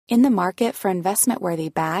In the market for investment-worthy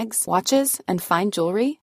bags, watches, and fine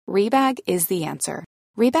jewelry, Rebag is the answer.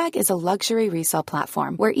 Rebag is a luxury resale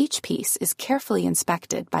platform where each piece is carefully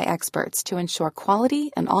inspected by experts to ensure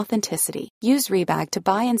quality and authenticity. Use Rebag to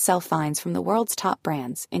buy and sell finds from the world's top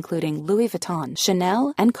brands, including Louis Vuitton,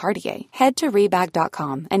 Chanel, and Cartier. Head to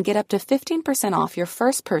Rebag.com and get up to 15% off your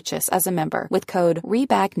first purchase as a member with code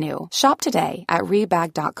REBAGNEW. Shop today at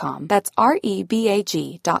Rebag.com. That's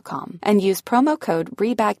REBAG.com. And use promo code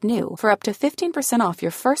REBAGNEW for up to 15% off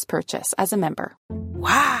your first purchase as a member.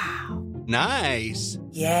 Wow. Nice.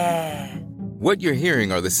 Yeah. What you're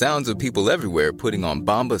hearing are the sounds of people everywhere putting on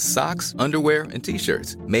Bombas socks, underwear, and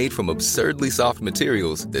T-shirts made from absurdly soft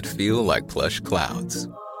materials that feel like plush clouds.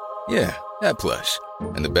 Yeah, that plush.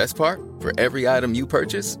 And the best part? For every item you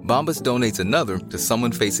purchase, Bombas donates another to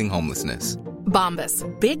someone facing homelessness. Bombas.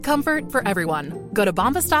 Big comfort for everyone. Go to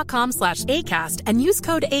bombas.com/ACAST and use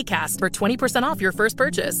code ACAST for 20% off your first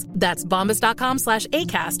purchase. That's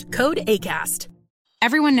bombas.com/ACAST. Code ACAST.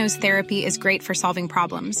 Everyone knows therapy is great for solving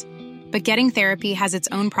problems, but getting therapy has its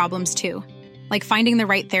own problems too, like finding the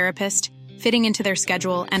right therapist, fitting into their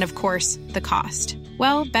schedule, and of course, the cost.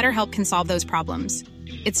 Well, BetterHelp can solve those problems.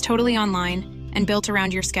 It's totally online and built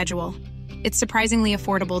around your schedule. It's surprisingly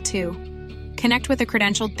affordable too. Connect with a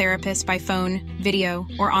credentialed therapist by phone, video,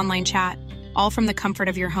 or online chat, all from the comfort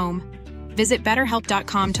of your home. Visit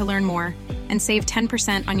BetterHelp.com to learn more and save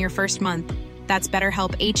 10% on your first month. That's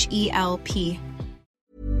BetterHelp, H-E-L-P.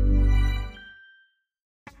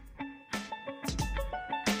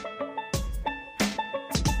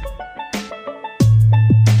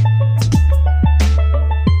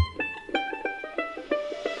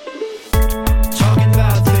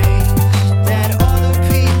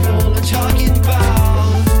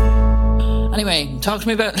 Anyway, talk to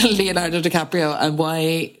me about Leonardo DiCaprio and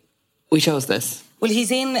why we chose this. Well,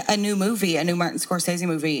 he's in a new movie, a new Martin Scorsese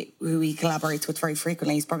movie, who he collaborates with very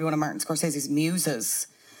frequently. He's probably one of Martin Scorsese's muses,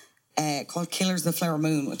 called Killers of the Flower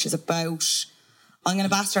Moon, which is about... I'm going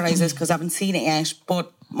to bastardize this because I haven't seen it yet,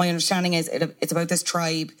 but my understanding is it's about this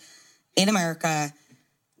tribe in America,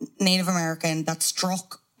 Native American, that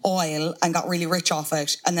struck oil and got really rich off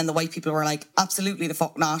it, and then the white people were like, absolutely the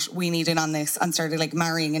fuck not, we need in on this, and started like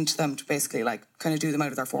marrying into them to basically like kind of do them out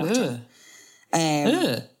of their fortune.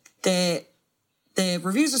 The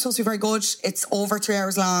reviews are supposed to be very good. It's over 3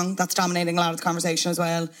 hours long. That's dominating a lot of the conversation as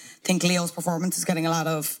well. I think Leo's performance is getting a lot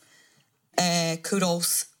of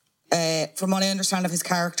kudos. From what I understand of his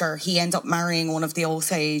character, he ends up marrying one of the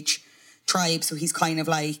Osage tribes, so he's kind of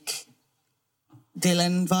like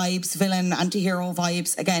villain, anti-hero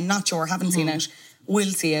vibes. Again, not sure, haven't seen it.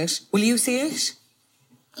 Will see it. Will you see it?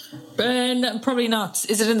 Probably not.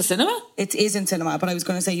 Is it in the cinema? It is in cinema, but I was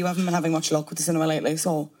going to say you haven't been having much luck with the cinema lately,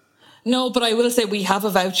 so... No, but I will say we have a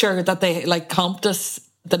voucher that they like comped us.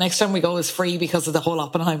 The next time we go is free because of the whole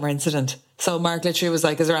Oppenheimer incident. So Mark literally was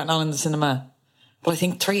like, is there anything on in the cinema? But I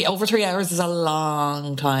think over 3 hours is a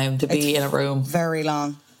long time to be in a room. Very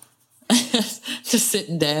long. Just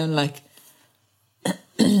sitting down like...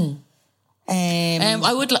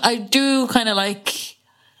 I do kind of like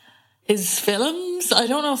his films. I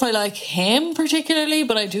don't know if I like him particularly,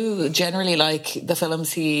 but I do generally like the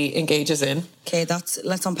films he engages in. Okay, let's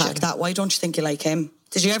unpack that. Why don't you think you like him?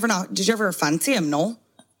 Did you ever fancy him? No.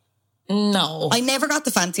 I never got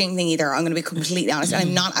the fancying thing either. I'm going to be completely honest, and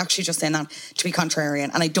I'm not actually just saying that to be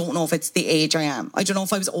contrarian. And I don't know if it's the age I am. I don't know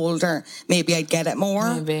if I was older, maybe I'd get it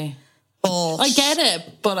more. Maybe. But I get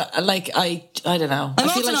it, but I don't know. I'm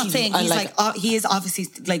also not saying he is obviously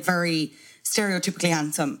like very stereotypically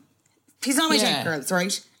handsome. He's not my type, girls,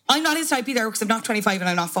 right? I'm not his type either because I'm not 25 and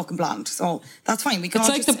I'm not fucking blonde. So that's fine. We can all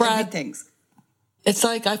just admit things. It's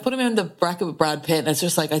like I put him in the bracket with Brad Pitt, and it's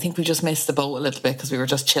just like I think we just missed the boat a little bit because we were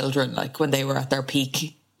just children, like when they were at their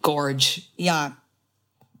peak gorge era.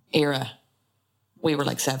 We were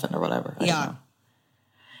like 7 or whatever. I don't know.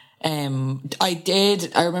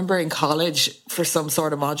 I remember in college for some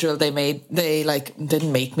sort of module they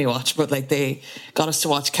didn't make me watch, but like they got us to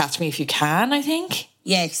watch Catch Me If You Can, I think.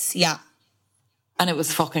 Yes, yeah. And it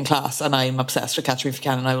was fucking class, and I'm obsessed with Catch Me If You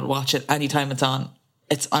Can, and I will watch it anytime it's on.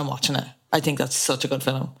 I'm watching it. I think that's such a good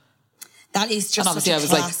film. That is just such a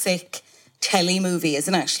classic telly movie,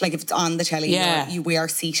 isn't it? Like if it's on the telly, we are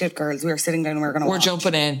seated, girls. We are sitting down and we're going to watch. We're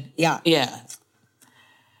jumping in. Yeah.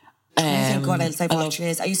 I think what else I've watched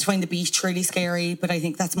is I used to find The Beach really scary, but I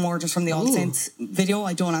think that's more just from the All Saints video.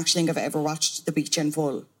 I don't actually think I've ever watched The Beach in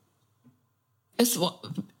full.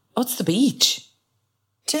 What's The Beach?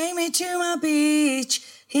 Take me to my beach,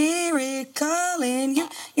 hear it calling you.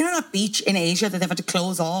 You know that beach in Asia that they've had to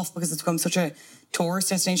close off because it's become such a tourist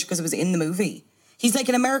destination because it was in the movie? He's like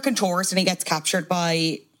an American tourist and he gets captured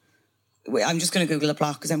by Wait, I'm just going to Google the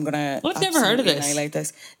plot because I'm going to... I've never heard of this. Highlight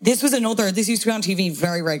this. This used to be on TV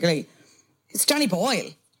very regularly. It's Danny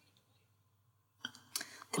Boyle.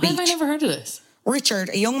 Why have I never heard of this? Richard,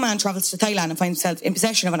 a young man, travels to Thailand and finds himself in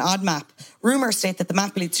possession of an odd map. Rumours state that the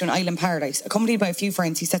map leads to an island paradise. Accompanied by a few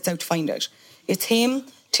friends, he sets out to find it. It's him,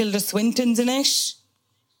 Tilda Swinton's in it.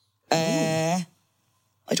 I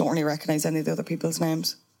don't really recognise any of the other people's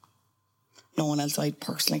names. No one else I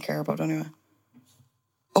personally care about anyway.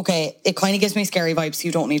 Okay, it kind of gives me scary vibes.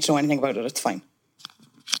 You don't need to know anything about it. It's fine.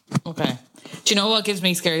 Okay. Do you know what gives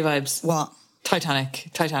me scary vibes? What? Titanic.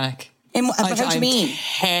 But how do you mean? I'm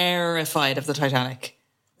terrified of the Titanic.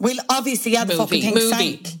 Well, obviously, yeah, the fucking thing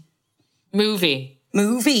sank. Movie.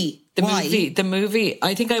 Why? The movie.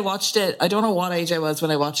 I think I watched it. I don't know what age I was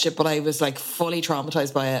when I watched it, but I was like fully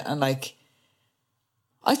traumatized by it. And like,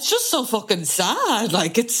 it's just so fucking sad.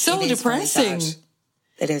 Like, it's so depressing.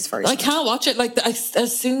 It is very sad. I can't watch it. Like, I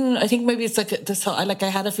think maybe it's like this. I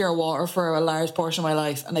had a fear of water for a large portion of my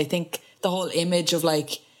life. And I think the whole image of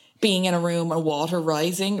like being in a room and water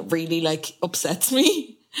rising really like upsets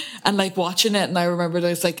me. And like watching it, and I remember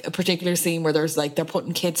there's like a particular scene where there's like they're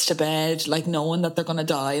putting kids to bed, like knowing that they're gonna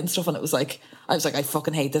die and stuff. And it was like I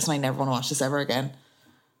fucking hate this, and I never want to watch this ever again.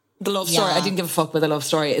 The love story, I didn't give a fuck with the love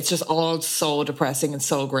story. It's just all so depressing and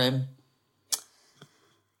so grim.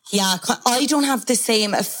 Yeah, I don't have the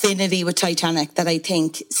same affinity with Titanic that I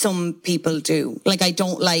think some people do. Like, I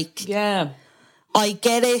don't like... Yeah. I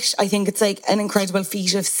get it. I think it's like an incredible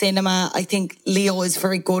feat of cinema. I think Leo is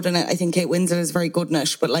very good in it. I think Kate Winslet is very good in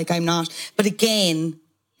it. But like, I'm not... But again,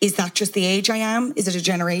 is that just the age I am? Is it a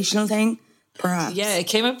generational thing? Perhaps. Yeah, it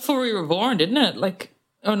came out before we were born, didn't it? Like,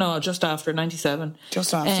 oh no, just after, 97.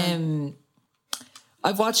 Just after.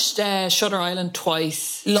 I've watched Shutter Island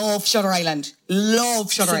twice. Love Shutter Island.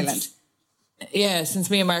 Yeah, since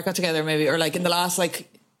me and Mark got together, maybe, or like in the last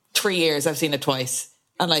like 3 years, I've seen it twice.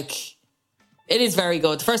 And like, it is very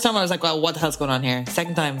good. The first time I was like, well, what the hell's going on here?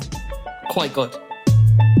 Second time, quite good.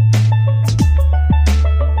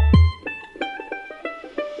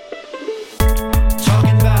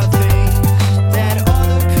 Talking about things that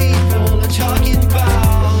other people are talking about.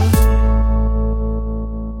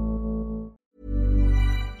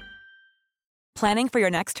 Planning for your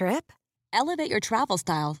next trip? Elevate your travel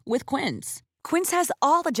style with Quince. Quince has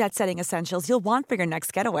all the jet-setting essentials you'll want for your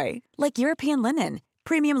next getaway, like European linen,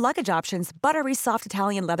 premium luggage options, buttery soft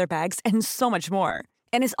Italian leather bags, and so much more.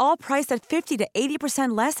 And is all priced at 50 to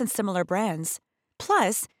 80% less than similar brands.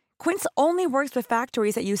 Plus, Quince only works with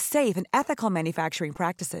factories that use safe and ethical manufacturing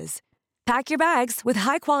practices. Pack your bags with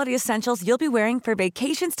high-quality essentials you'll be wearing for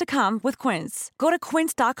vacations to come with Quince. Go to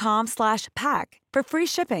quince.com/pack for free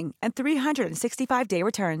shipping and 365-day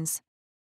returns.